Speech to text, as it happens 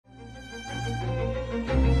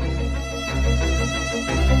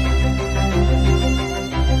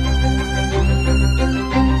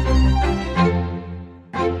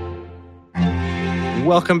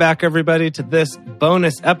welcome back, everybody, to this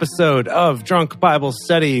bonus episode of Drunk Bible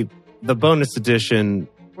Study, the bonus edition.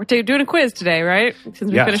 We're doing a quiz today, right?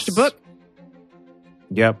 Since we finished a book.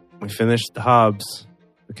 Yep, we finished the Hobbes,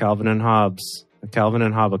 the Calvin and Hobbes, the Calvin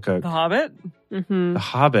and Habakkuk. The Hobbit? Mm-hmm. The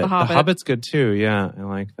Hobbit. The Hobbit's good too. Yeah, I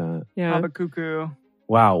like that. Yeah. Habakkuk.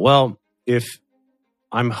 Wow. Well,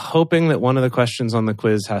 I'm hoping that one of the questions on the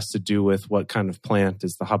quiz has to do with what kind of plant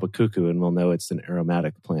is the Habakkuk, and we'll know it's an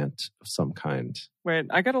aromatic plant of some kind. Wait,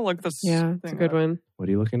 I gotta look this Yeah, it's a good one. What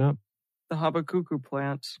are you looking up? The Habakkuk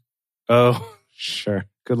plant. Oh, sure.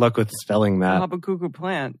 Good luck with spelling The that. Habakkuk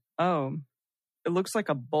plant. Oh, it looks like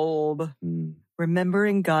a bulb. Mm.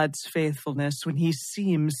 Remembering God's faithfulness when he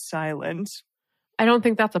seems silent. I don't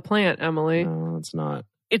think that's a plant, Emily. No, it's not.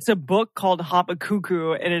 It's a book called Habakkuk,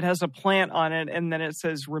 and it has a plant on it, and then it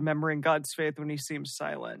says, remembering God's faith when he seems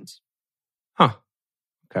silent. Huh.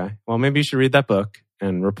 Okay. Well, maybe you should read that book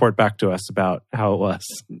and report back to us about how it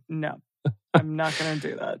was. No, I'm not going to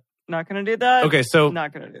do that. Not going to do that. Okay, so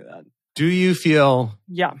not going to do that. do you feel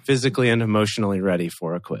Yeah. physically and emotionally ready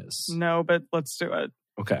for a quiz? No, but let's do it.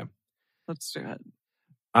 Okay. Let's do it.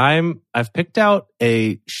 I've picked out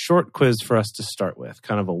a short quiz for us to start with,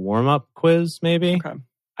 kind of a warm-up quiz, maybe. Okay.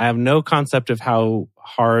 I have no concept of how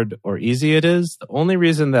hard or easy it is. The only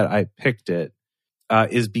reason that I picked it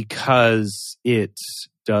is because it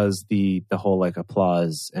does the whole like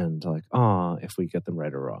applause and like, if we get them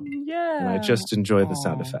right or wrong. Yeah. And I just enjoy the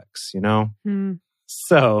sound effects, you know? Hmm.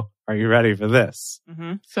 So, are you ready for this?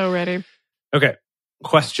 Mm-hmm. So ready. Okay.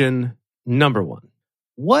 Question number 1.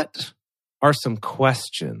 What are some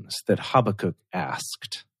questions that Habakkuk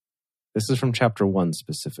asked? This is from chapter 1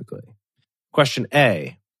 specifically. Question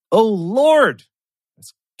A. Oh Lord!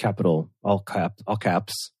 That's capital, all caps.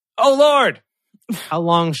 Oh Lord! How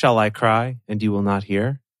long shall I cry and you will not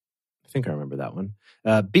hear? I think I remember that one.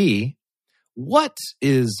 B. What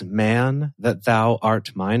is man that thou art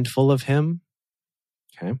mindful of him?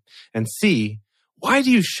 Okay. And C. Why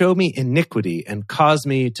do you show me iniquity and cause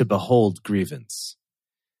me to behold grievance?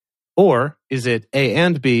 Or is it A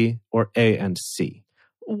and B or A and C?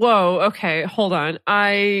 Whoa, okay, hold on.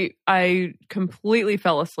 I completely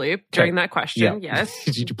fell asleep during that question. Yeah. Yes.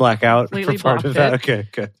 Did you black out Completely for part of that? blocked Okay,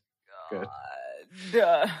 good. Good.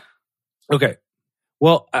 Duh. Okay.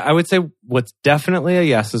 Well, I would say what's definitely a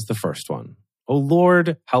yes is the first one. Oh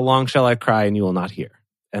Lord, how long shall I cry and you will not hear?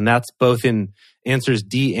 And that's both in answers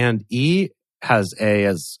D and E, has A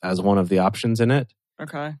as one of the options in it.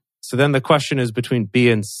 Okay. So then the question is between B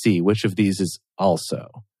and C. Which of these is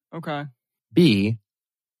also? Okay. B,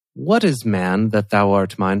 what is man that thou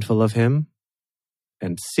art mindful of him?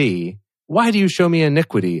 And C, why do you show me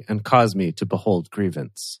iniquity and cause me to behold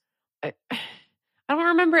grievance? I don't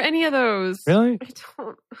remember any of those. Really? I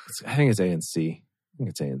don't. I think it's A and C. I think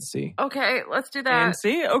it's A and C. Okay, let's do that.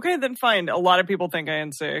 ANC? Okay, then fine. A lot of people think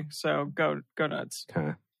ANC, so go nuts.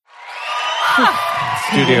 Okay.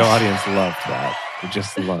 Studio audience loved that. They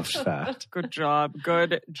just loved that. Good job.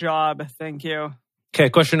 Good job. Thank you. Okay,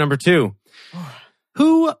 question number 2.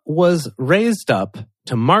 Who was raised up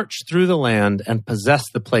to march through the land and possess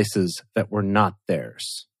the places that were not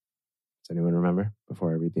theirs? Does anyone remember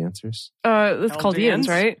before I read the answers? It's Chaldeans,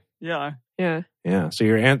 right? Yeah. Yeah. Yeah, so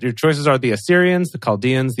your choices are the Assyrians, the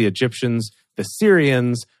Chaldeans, the Egyptians, the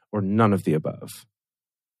Syrians, or none of the above.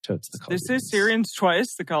 So it's the Chaldeans. This is Syrians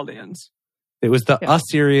twice, the Chaldeans. It was the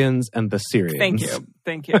Assyrians and the Syrians.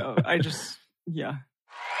 Thank you. I just, yeah.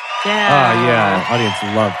 Ah, yeah.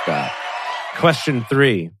 Audience loved that. Question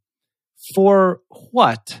 3. For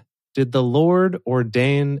what did the Lord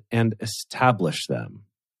ordain and establish them?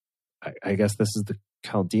 I guess this is the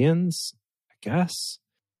Chaldeans, I guess.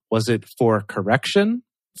 Was it for correction,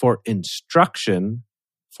 for instruction,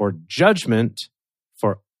 for judgment,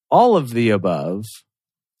 for all of the above,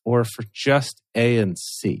 or for just A and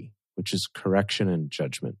C, which is correction and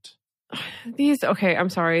judgment? I'm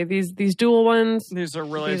sorry. These dual ones. These are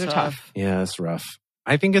really These are tough. tough. Yeah, it's rough.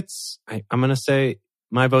 I think I'm going to say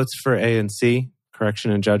my vote's for A and C,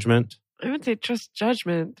 correction and judgment. I would say just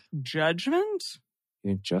judgment. Judgment?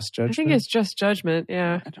 You think just judgment? I think it's just judgment.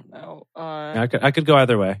 Yeah. I don't know. Yeah, I could go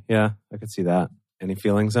either way. Yeah, I could see that. Any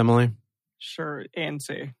feelings, Emily? Sure,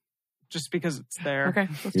 ANC. Just because it's there. Okay,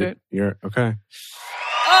 let's do it. You're okay.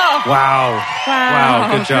 Oh!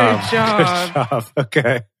 Wow. Good job. Good job. Good job.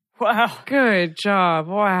 Okay. Wow. Good job.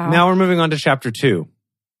 Wow. Now we're moving on to chapter 2.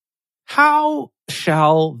 How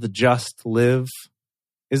shall the just live?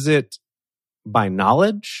 Is it by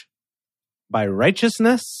knowledge, by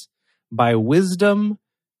righteousness, by wisdom,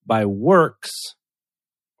 by works,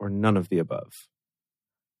 or none of the above?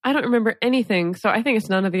 I don't remember anything, so I think it's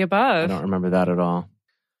none of the I above. don't remember that at all.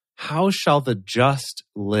 How shall the just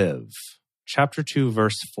live? Chapter 2,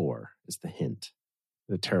 verse 4 is the hint,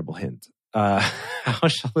 the terrible hint. How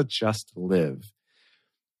shall the just live?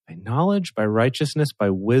 By knowledge, by righteousness, by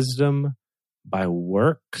wisdom, by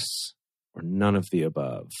works, or none of the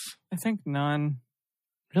above? I think none.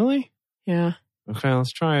 Really? Yeah. Okay,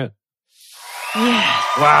 let's try it. Yes.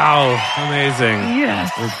 Wow, amazing.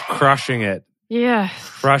 Yes. We're crushing it. Yes.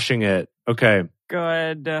 Crushing it. Okay.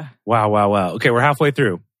 Good. Wow. Okay, we're halfway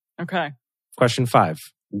through. Okay. Question 5.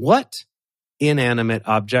 What inanimate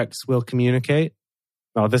objects will communicate?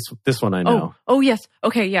 Oh, this one I know. Oh, yes.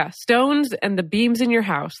 Okay, yeah. Stones and the beams in your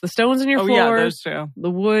house. The stones in your Oh, floor. yeah, those two. The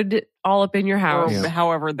wood all up in your house. Or Yeah.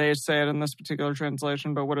 however they say it in this particular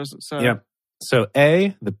translation, but what does it say? Yep. So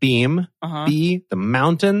A, the beam. Uh-huh. B, the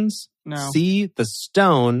mountains. No. C, the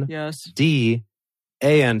stone. Yes. D,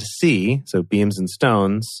 A and C, so beams and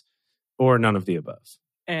stones, or none of the above.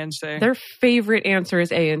 And C. Their favorite answer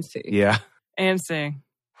is A and C. Yeah. And C.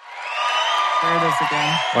 There it is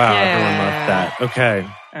again. Wow, Yeah. everyone loved that. Okay.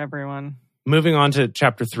 Everyone. Moving on to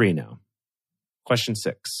chapter 3 now. Question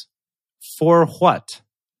 6. For what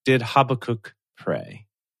did Habakkuk pray?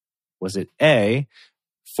 Was it A,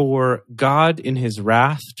 for God in his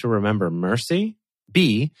wrath to remember mercy?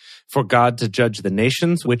 B, for God to judge the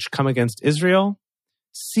nations which come against Israel?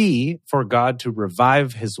 C, for God to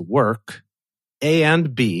revive his work? A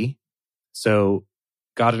and B, so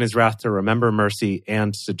God in his wrath to remember mercy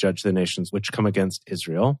and to judge the nations which come against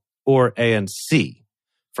Israel? Or A and C,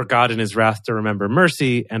 for God in his wrath to remember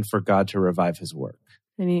mercy and for God to revive his work?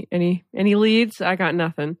 Any leads? I got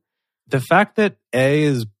nothing. The fact that A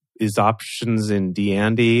is options in D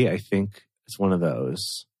and E, I think is one of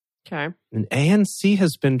those. Okay. And A and C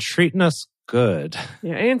has been treating us good.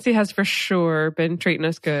 Yeah, A and C has for sure been treating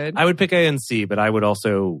us good. I would pick A and C, but I would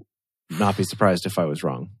also not be surprised if I was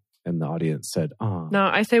wrong. And the audience said, oh. No,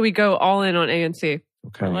 I say we go all in on A and C.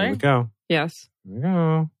 Okay, Really? here we go. Yes. Here we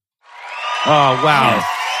go. Oh, wow.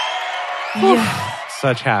 Yeah.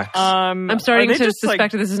 Such hacks. I'm starting are they to just,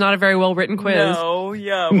 suspect that this is not a very well written quiz. No,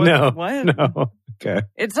 yeah. no. What? No. Okay.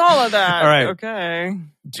 It's all of that. All right. Okay.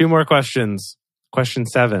 2 more questions. Question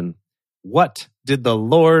 7. What did the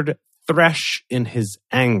Lord thresh in his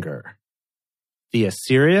anger? The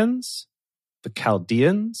Assyrians, the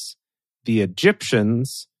Chaldeans, the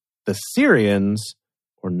Egyptians, the Syrians,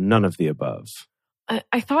 or none of the above?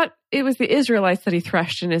 I thought it was the Israelites that he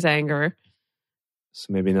threshed in his anger.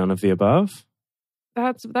 So maybe none of the above?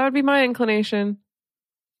 That would be my inclination.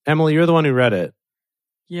 Emily, you're the one who read it.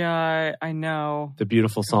 Yeah, I know. The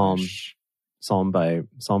beautiful psalm. Gosh. Psalm by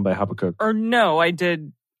Habakkuk. Or no, I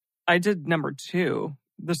did number 2.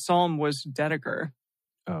 The psalm was Dedeker.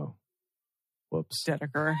 Oh. Whoops.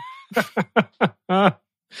 Dedeker.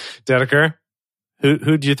 Dedeker?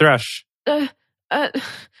 Who'd you thresh? I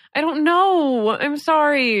don't know. I'm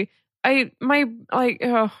sorry.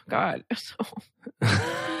 Oh God.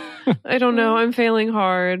 I don't know. I'm failing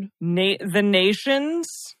hard. The nations?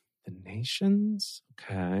 The nations?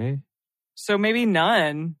 Okay. So maybe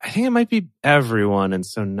none. I think it might be everyone, and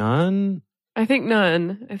so none. I think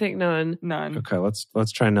none. None. Okay,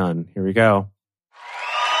 let's try none. Here we go.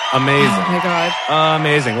 Amazing. Oh my God.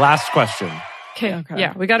 Amazing. Last question. Okay.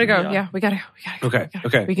 Yeah, we gotta go. Yeah. Yeah, we gotta go.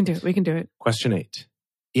 Okay. We can do it. Question 8.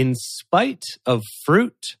 In spite of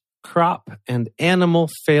fruit, crop, and animal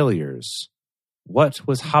failures, what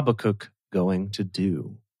was Habakkuk going to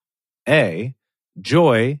do? A,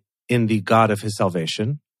 joy in the God of his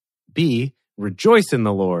salvation. B, rejoice in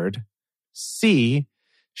the Lord. C,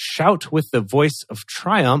 shout with the voice of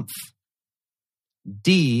triumph.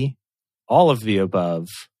 D, all of the above.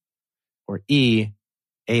 Or E,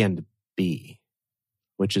 A and B,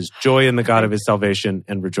 which is joy in the God of his salvation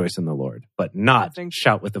and rejoice in the Lord, but not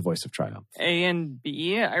shout with the voice of triumph. A and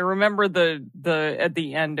B. I remember the at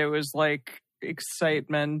the end it was like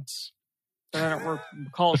excitement. But I don't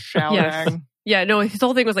recall shouting. Yes. Yeah, no, his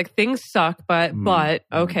whole thing was like things suck, but okay,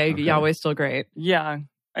 okay. Yahweh's still great. Yeah,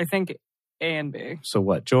 I think A and B. So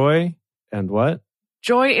what? Joy and what?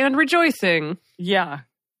 Joy and rejoicing. Yeah.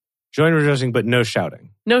 Joy and rejoicing, but no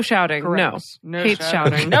shouting. No shouting. Correct. No. Hates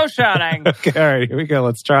shouting. No shouting. Okay, all right, here we go.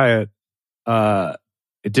 Let's try it.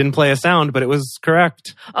 It didn't play a sound, but it was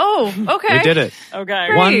correct. Oh, okay. We did it. Okay.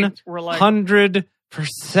 Great. We're like 100%.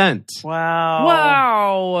 wow.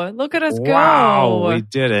 Wow. Look at us go. Wow, we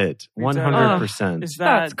did it. We did it. 100%. Is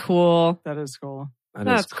That's that cool. That is cool. That is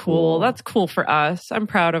That's cool. That's cool for us. I'm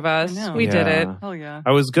proud of us. I know. We did it. Yeah. Hell yeah.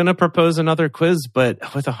 I was going to propose another quiz, but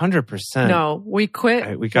with 100%. No, we quit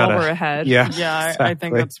Right, we while gotta- we're ahead. Yeah. Yeah, I exactly.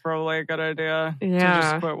 think that's probably a good idea. To Yeah.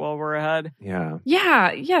 just quit while we're ahead. Yeah.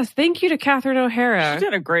 Yeah. Yes. Thank you to Catherine O'Hara She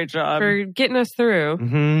did a great job. for getting us through.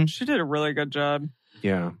 Hmm. She did a really good job.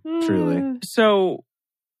 Yeah. Truly. So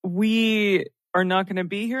we are not going to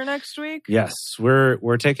be here next week. Yes. We're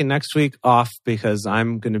taking next week off because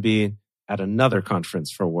I'm going to be at another conference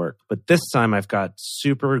for work. But this time I've got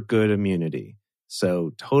super good immunity.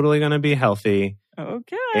 So totally going to be healthy.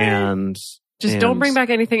 Okay. And Just don't bring back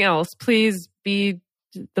anything else. Please be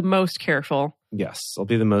the most careful. yes, I'll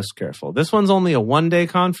be the most careful. This one's only a 1-day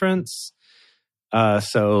conference.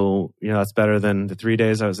 So, that's better than the 3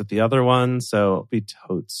 days I was at the other one. So it'll be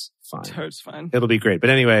totes fine. Toad's fine. It'll be great. But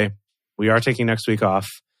anyway, we are taking next week off,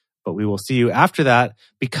 but we will see you after that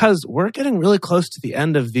because we're getting really close to the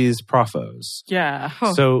end of these profos. Yeah.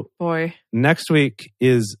 Oh, So boy. next week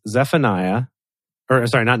is Zephaniah, or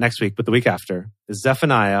sorry, not next week, but the week after is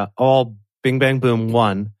Zephaniah, all Bing Bang Boom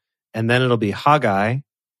 1. And then it'll be Haggai,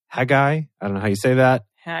 I don't know how you say that,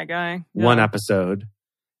 Haggai. one episode.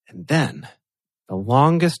 And then the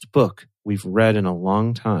longest book we've read in a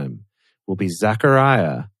long time will be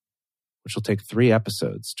Zechariah, which will take 3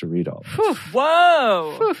 episodes to read all. Whew.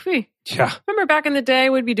 Whoa. Whew, whew. Yeah. Remember back in the day,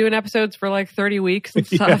 we'd be doing episodes for like 30 weeks and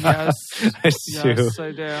stuff. Yes. I do. Yes,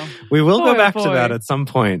 I do. We will go Boy, back boy. to that at some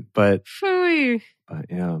point, but Phooey.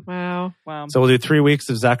 yeah. Wow. Wow. So we'll do 3 weeks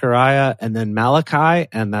of Zechariah and then Malachi,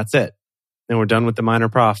 and that's it. Then we're done with the minor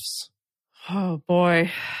profs. Oh,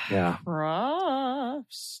 boy. Yeah.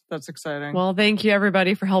 Props. That's exciting. Well, thank you,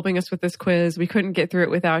 everybody, for helping us with this quiz. We couldn't get through it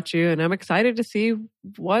without you, and I'm excited to see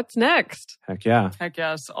what's next. Heck yeah. Heck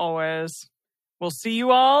yes, always. We'll see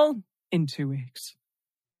you all in 2 weeks.